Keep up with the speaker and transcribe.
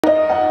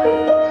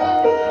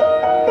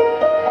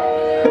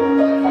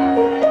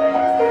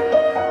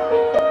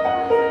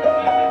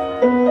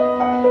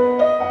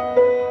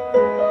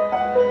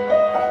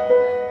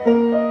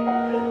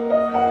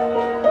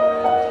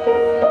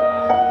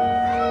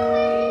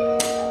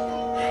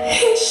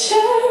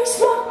shares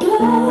my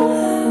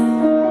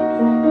blood.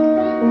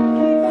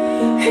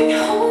 He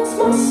holds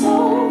my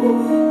soul.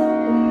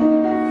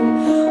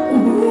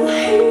 Will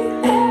he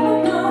ever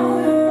know?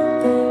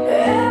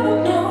 Ever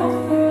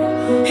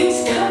know? He's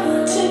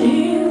covered in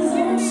his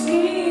own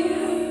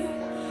skin.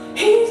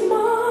 He's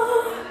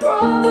my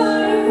brother.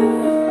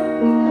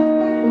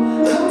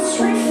 Comes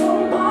straight from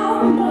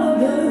my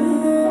mother.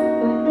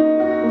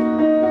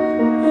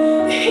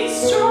 He's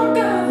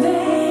stronger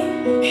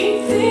than he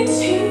thinks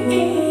he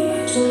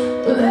is.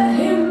 Let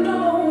him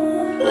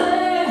know,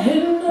 let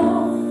him know.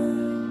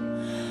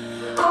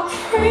 I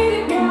pray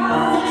to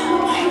God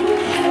he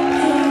would help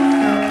him.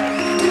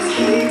 Does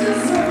he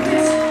deserve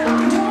this? I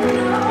don't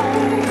know.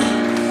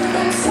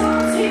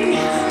 Sometimes he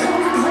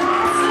comes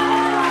out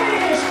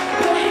selfish,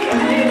 but he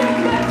ain't a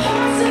bad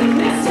person,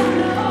 this I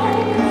know.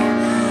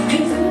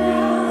 His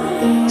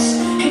lies,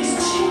 his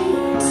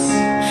cheats,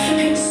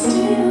 he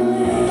still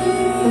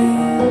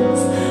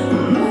is.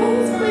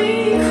 Makes me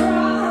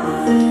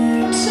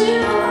cry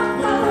till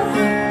I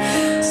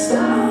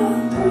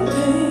stop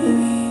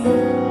breathing.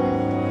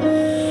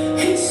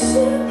 He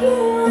simply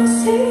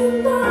lost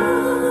his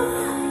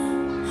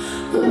mind.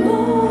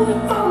 Lord,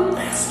 I'm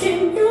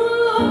asking you,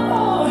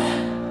 Lord,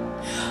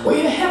 will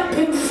you help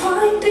him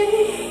find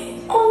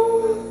it?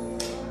 Oh,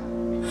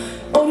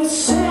 you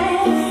say, I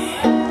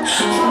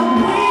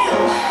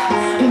will,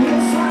 and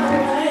you'll find a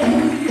way.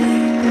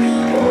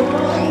 Oh,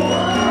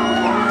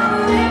 I'll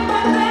live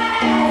by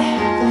that.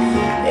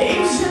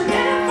 Each and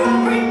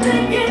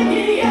everything,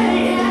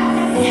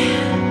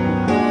 yeah.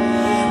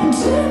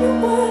 Tell me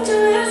what to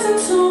listen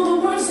to the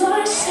words I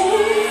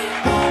say.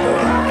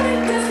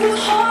 Writing this was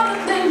harder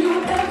than you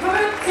ever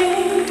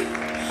think.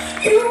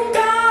 You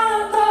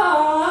got a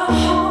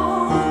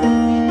heart.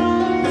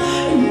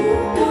 You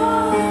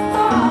got a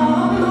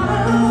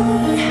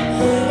mind.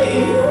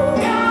 You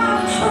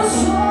got a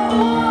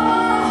soul.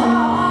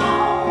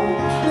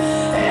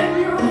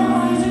 And your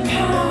eyes are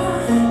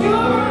kind. Your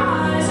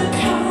eyes are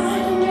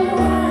kind. And your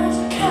eyes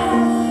are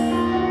kind.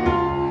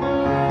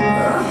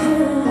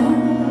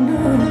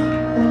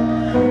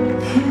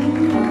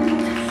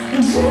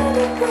 Tell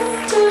me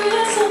what to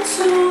listen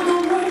to the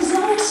words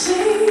I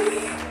say.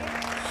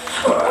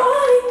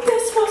 Writing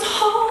this was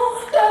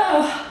harder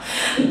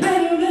than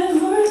you'd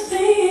ever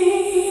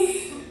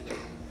think.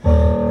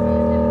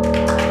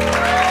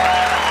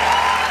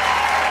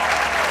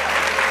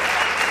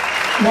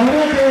 La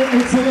verdad que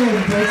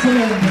excelente,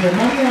 excelente.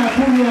 María,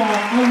 Julia,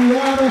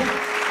 Aguiar,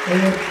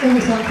 es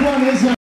de San Juan, ella